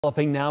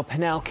Developing now,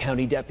 Pinal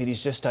County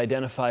deputies just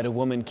identified a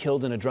woman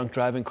killed in a drunk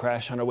driving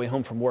crash on her way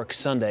home from work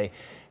Sunday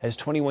as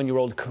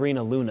 21-year-old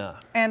Karina Luna.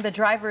 And the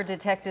driver,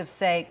 detectives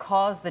say,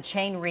 caused the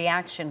chain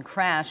reaction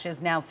crash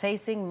is now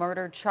facing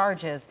murder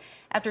charges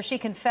after she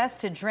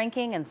confessed to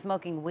drinking and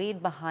smoking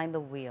weed behind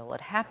the wheel.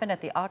 It happened at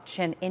the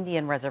Auction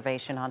Indian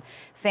Reservation on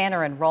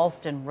Fanner and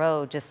Ralston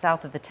Road, just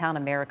south of the town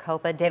of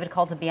Maricopa. David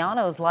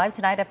Caltabiano is live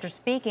tonight after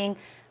speaking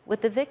with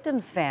the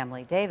victim's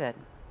family. David.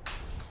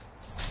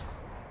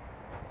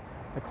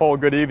 Nicole,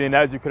 good evening.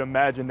 As you can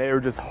imagine, they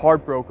are just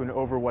heartbroken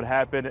over what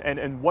happened.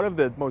 And one of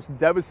the most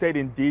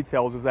devastating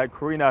details is that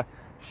Karina,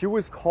 she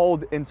was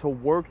called into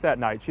work that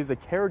night. She's a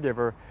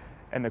caregiver,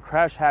 and the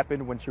crash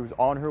happened when she was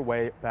on her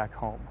way back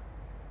home.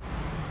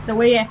 The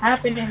way it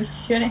happened, it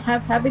shouldn't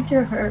have happened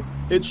to her.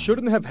 It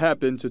shouldn't have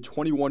happened to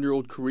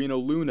 21-year-old Karina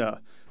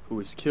Luna, who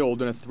was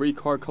killed in a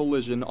three-car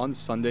collision on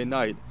Sunday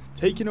night.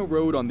 Taking a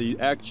road on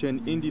the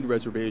Auction Indian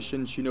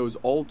Reservation she knows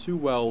all too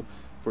well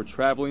for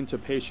traveling to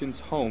patients'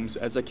 homes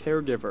as a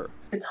caregiver.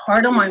 It's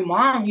hard on my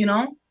mom, you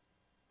know,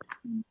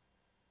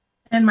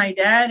 and my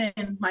dad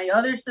and my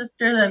other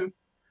sisters and,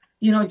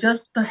 you know,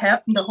 just the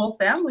whole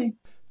family.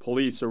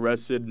 Police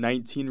arrested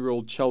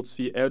 19-year-old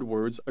Chelsea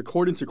Edwards.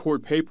 According to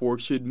court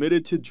paperwork, she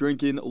admitted to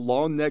drinking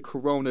long neck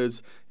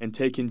Coronas and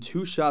taking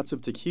 2 shots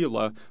of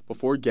tequila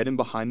before getting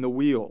behind the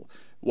wheel.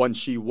 Once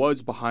she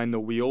was behind the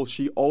wheel,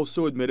 she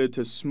also admitted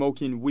to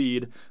smoking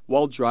weed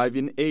while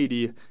driving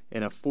 80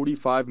 in a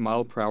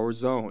 45-mile-per-hour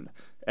zone.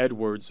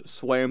 Edwards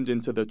slammed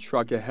into the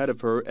truck ahead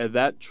of her, and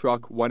that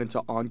truck went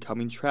into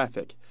oncoming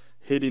traffic,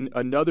 hitting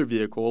another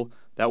vehicle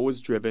that was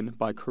driven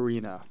by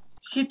Karina.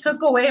 She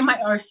took away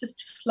our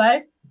sister's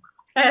life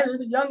at a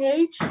young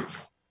age.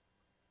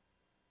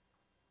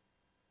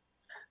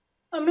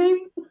 I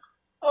mean,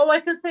 all I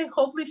can say,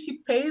 hopefully she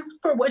pays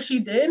for what she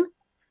did.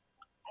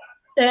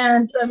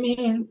 And I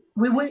mean,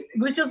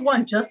 we just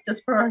want justice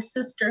for our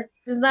sister.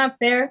 It's not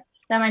fair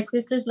that my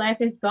sister's life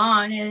is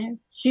gone and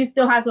she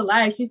still has a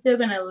life. She's still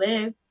gonna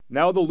live.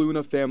 Now the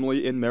Luna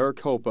family in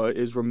Maricopa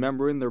is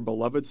remembering their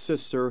beloved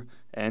sister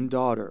and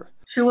daughter.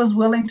 She was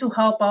willing to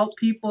help out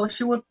people.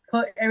 She would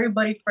put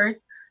everybody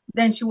first,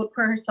 then she would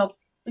put herself,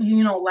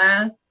 you know,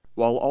 last.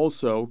 While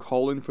also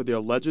calling for the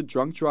alleged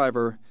drunk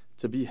driver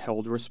to be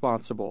held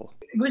responsible.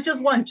 We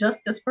just want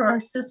justice for our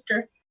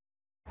sister.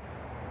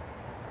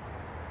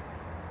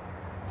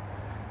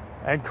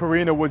 And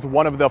Karina was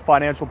one of the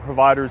financial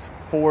providers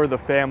for the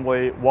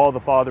family while the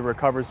father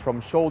recovers from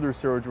shoulder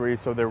surgery,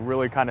 so they're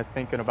really kind of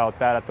thinking about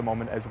that at the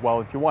moment as well.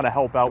 If you want to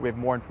help out, we have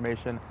more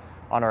information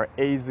on our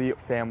AZ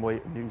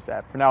Family News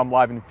app. For now, I'm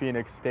live in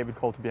Phoenix. David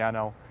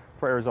Caltabiano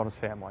for Arizona's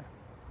Family.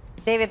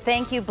 David,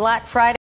 thank you. Black Friday.